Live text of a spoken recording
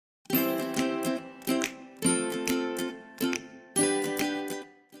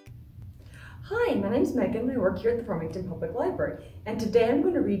name's Megan and I work here at the Farmington Public Library. And today I'm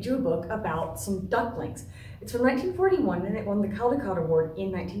going to read you a book about some ducklings. It's from 1941 and it won the Caldecott Award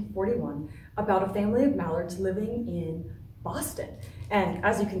in 1941 about a family of mallards living in Boston. And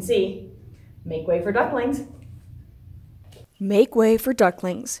as you can see, make way for ducklings. Make Way for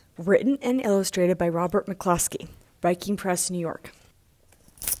Ducklings, written and illustrated by Robert McCloskey, Viking Press, New York.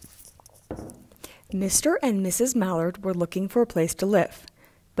 Mr. and Mrs. Mallard were looking for a place to live.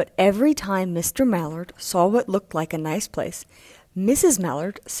 But every time Mr. Mallard saw what looked like a nice place, Mrs.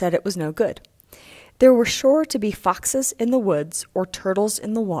 Mallard said it was no good. There were sure to be foxes in the woods or turtles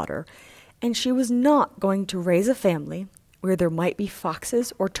in the water, and she was not going to raise a family where there might be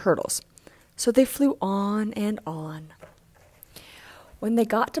foxes or turtles. So they flew on and on. When they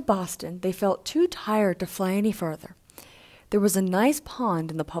got to Boston, they felt too tired to fly any further. There was a nice pond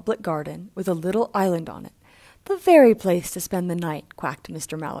in the public garden with a little island on it. The very place to spend the night, quacked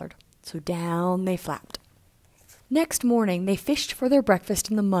Mr. Mallard. So down they flapped. Next morning they fished for their breakfast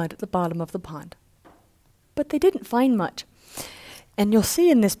in the mud at the bottom of the pond. But they didn't find much. And you'll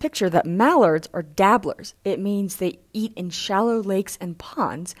see in this picture that mallards are dabblers. It means they eat in shallow lakes and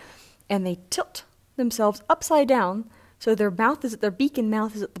ponds, and they tilt themselves upside down so their beak and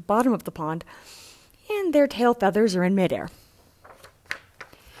mouth is at the bottom of the pond, and their tail feathers are in midair.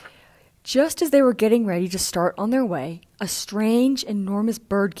 Just as they were getting ready to start on their way, a strange, enormous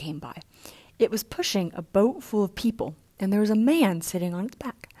bird came by. It was pushing a boat full of people, and there was a man sitting on its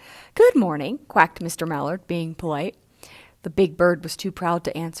back. "Good morning," quacked Mr. Mallard, being polite. The big bird was too proud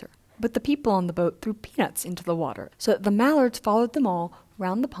to answer, but the people on the boat threw peanuts into the water, so that the mallards followed them all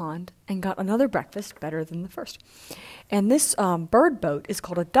round the pond and got another breakfast better than the first. And this bird boat is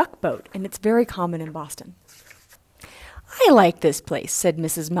called a duck boat, and it's very common in Boston. "I like this place," said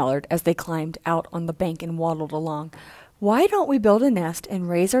Mrs. Mallard as they climbed out on the bank and waddled along. "Why don't we build a nest and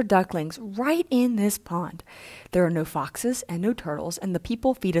raise our ducklings right in this pond? There are no foxes and no turtles, and the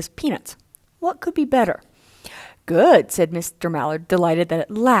people feed us peanuts. What could be better?" "Good," said Mr. Mallard, delighted that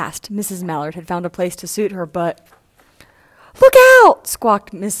at last Mrs. Mallard had found a place to suit her, but... "Look out!"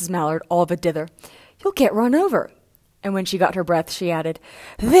 squawked Mrs. Mallard, all of a dither. "You'll get run over." And when she got her breath, she added,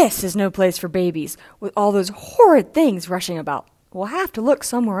 "This is no place for babies, with all those horrid things rushing about. We'll have to look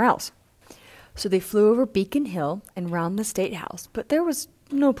somewhere else." So they flew over Beacon Hill and round the State House, but there was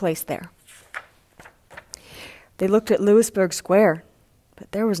no place there. They looked at Louisburg Square,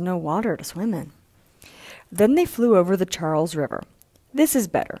 but there was no water to swim in. Then they flew over the Charles River. "This is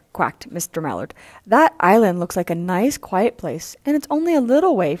better," quacked Mr. Mallard. "That island looks like a nice, quiet place, and it's only a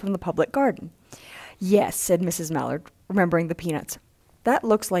little way from the public garden." "Yes," said Mrs. Mallard, remembering the peanuts. "That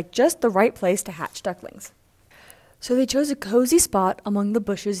looks like just the right place to hatch ducklings." So they chose a cozy spot among the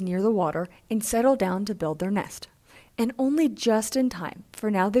bushes near the water and settled down to build their nest. And only just in time,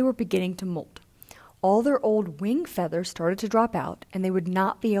 for now they were beginning to molt. All their old wing feathers started to drop out, and they would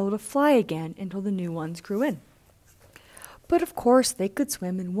not be able to fly again until the new ones grew in. But of course they could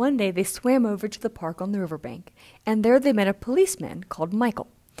swim, and one day they swam over to the park on the riverbank, and there they met a policeman called Michael.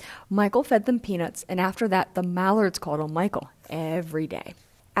 Michael fed them peanuts, and after that the mallards called on Michael every day.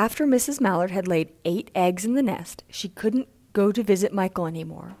 After Mrs. Mallard had laid 8 eggs in the nest, she couldn't go to visit Michael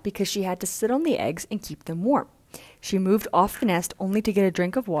anymore because she had to sit on the eggs and keep them warm. She moved off the nest only to get a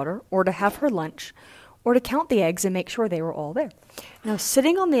drink of water, or to have her lunch, or to count the eggs and make sure they were all there. Now,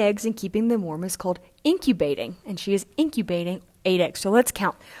 sitting on the eggs and keeping them warm is called incubating, and she is incubating 8 eggs. So let's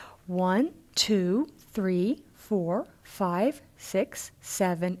count. 1, 2, 3, 4, 5, 6,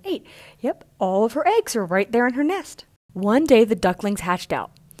 7, 8. Yep, all of her eggs are right there in her nest. One day the ducklings hatched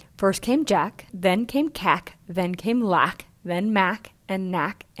out. First came Jack, then came Cack, then came Lack, then Mack, and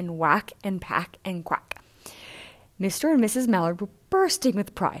Knack, and Whack, and Pack, and Quack. Mr. and Mrs. Mallard were bursting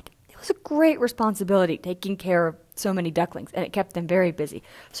with pride. It was a great responsibility taking care of so many ducklings, and it kept them very busy.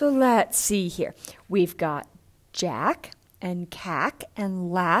 So let's see here. We've got Jack, and Cack,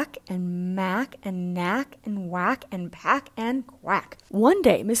 and Lack, and Mack, and Knack, and Whack, and Pack, and Quack. One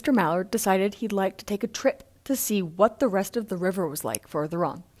day, Mr. Mallard decided he'd like to take a trip to see what the rest of the river was like further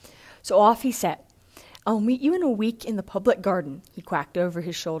on. So off he set. "I'll meet you in a week in the public garden," he quacked over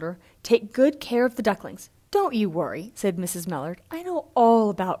his shoulder. "Take good care of the ducklings." "Don't you worry," said Mrs. Mallard. "I know all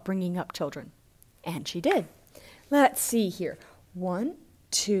about bringing up children." And she did. Let's see here. 1,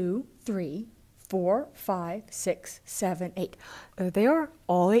 2, 3, 4, 5, 6, 7, 8. There they are,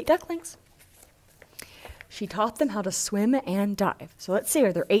 all 8 ducklings. She taught them how to swim and dive. So let's see,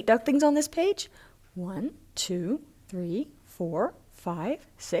 are there 8 ducklings on this page? 1, 2, 3, 4, 5,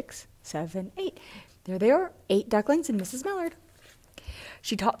 6, 7, 8. There they are, 8 ducklings and Mrs. Mallard.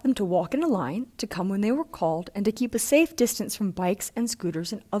 She taught them to walk in a line, to come when they were called, and to keep a safe distance from bikes and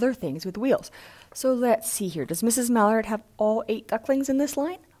scooters and other things with wheels. So let's see here. Does Mrs. Mallard have all 8 ducklings in this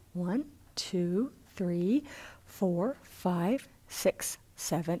line? 1, 2, 3, 4, 5, 6,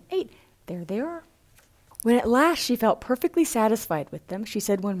 7, 8. There they are. When at last she felt perfectly satisfied with them, she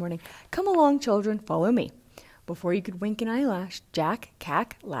said one morning, "Come along, children, follow me." Before you could wink an eyelash, Jack,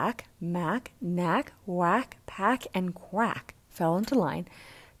 Cack, Lack, Mack, Knack, Whack, Pack, and Quack fell into line,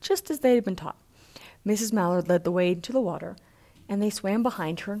 just as they had been taught. Mrs. Mallard led the way into the water, and they swam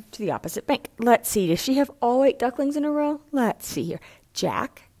behind her to the opposite bank. Let's see, does she have all 8 ducklings in a row? Let's see here.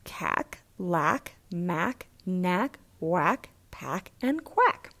 Jack, Cack, Lack, Mack, Knack, Whack, Pack, and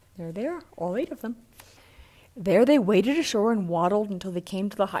Quack. There they are, all 8 of them. There they waded ashore and waddled until they came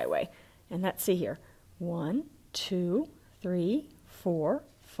to the highway. And let's see here. 1, 2, 3, 4,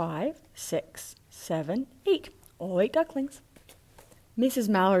 5, 6, 7, 8. All 8 ducklings. Mrs.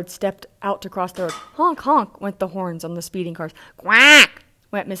 Mallard stepped out to cross the road. Honk, honk, went the horns on the speeding cars. Quack,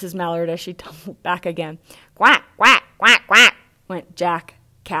 went Mrs. Mallard as she tumbled back again. Quack, quack, quack, quack, went Jack,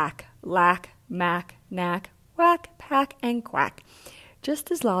 Cack, Lack, Mack, Knack, Whack, Pack, and Quack, just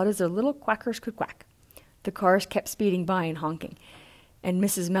as loud as their little quackers could quack. The cars kept speeding by and honking, and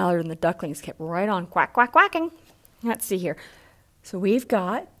Mrs. Mallard and the ducklings kept right on quack, quack, quacking. Let's see here. So we've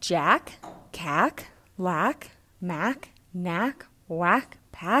got Jack, Cack, Lack, Mack, Knack, Whack,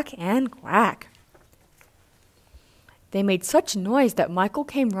 Pack, and Quack. They made such noise that Michael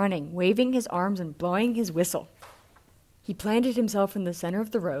came running, waving his arms and blowing his whistle. He planted himself in the center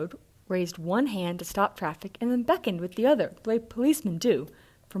of the road, raised one hand to stop traffic, and then beckoned with the other, the way policemen do,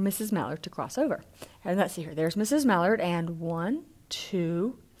 for Mrs. Mallard to cross over. And let's see here. There's Mrs. Mallard, and 1,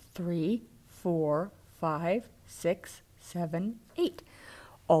 2, 3, 4, 5, 6, 7, 8.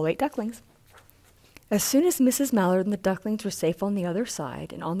 All 8 ducklings. As soon as Mrs. Mallard and the ducklings were safe on the other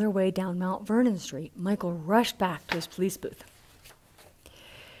side and on their way down Mount Vernon Street, Michael rushed back to his police booth.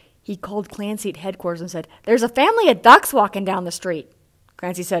 He called Clancy at headquarters and said, "There's a family of ducks walking down the street."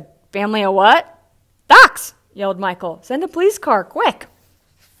 Clancy said, "Family of what?" "Ducks!" yelled Michael. "Send a police car, quick!"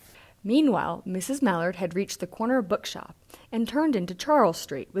 Meanwhile, Mrs. Mallard had reached the corner bookshop and turned into Charles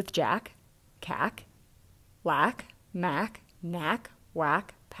Street with Jack, Cack, Lack, Mack, Knack,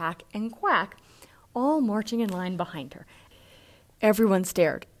 Whack, Pack, and Quack all marching in line behind her. Everyone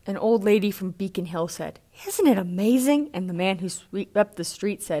stared. An old lady from Beacon Hill said, "Isn't it amazing?" And the man who swept the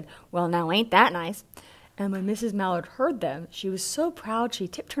street said, "Well, now ain't that nice?" And when Mrs. Mallard heard them, she was so proud she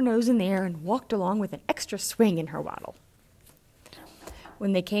tipped her nose in the air and walked along with an extra swing in her waddle.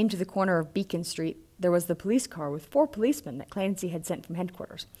 When they came to the corner of Beacon Street, there was the police car with 4 policemen that Clancy had sent from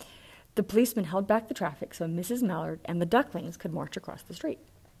headquarters. The policemen held back the traffic so Mrs. Mallard and the ducklings could march across the street.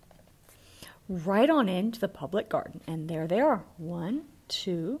 Right on into the public garden, and there they are. 1,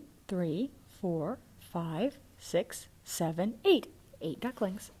 2, 3, 4, 5, 6, 7, 8. 8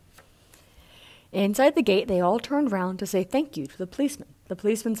 ducklings. Inside the gate, they all turned round to say thank you to the policeman. The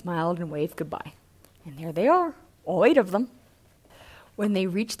policeman smiled and waved goodbye. And there they are, all 8 of them. When they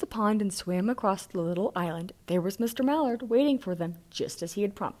reached the pond and swam across the little island, there was Mr. Mallard waiting for them, just as he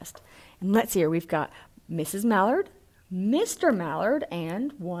had promised. And let's see here, we've got Mrs. Mallard, Mr. Mallard,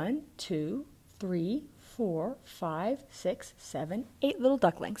 and 1, 2, 3, 4, 5, 6, 7, 8 little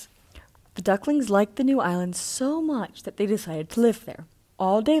ducklings. The ducklings liked the new island so much that they decided to live there.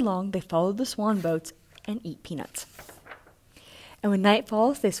 All day long, they followed the swan boats and eat peanuts. And when night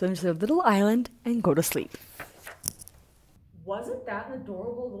falls, they swim to their little island and go to sleep. Wasn't that an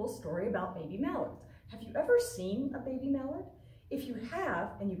adorable little story about baby mallards? Have you ever seen a baby mallard? If you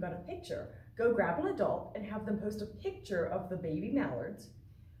have, and you've got a picture, go grab an adult and have them post a picture of the baby mallards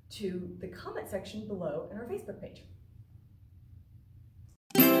to the comment section below in our Facebook page.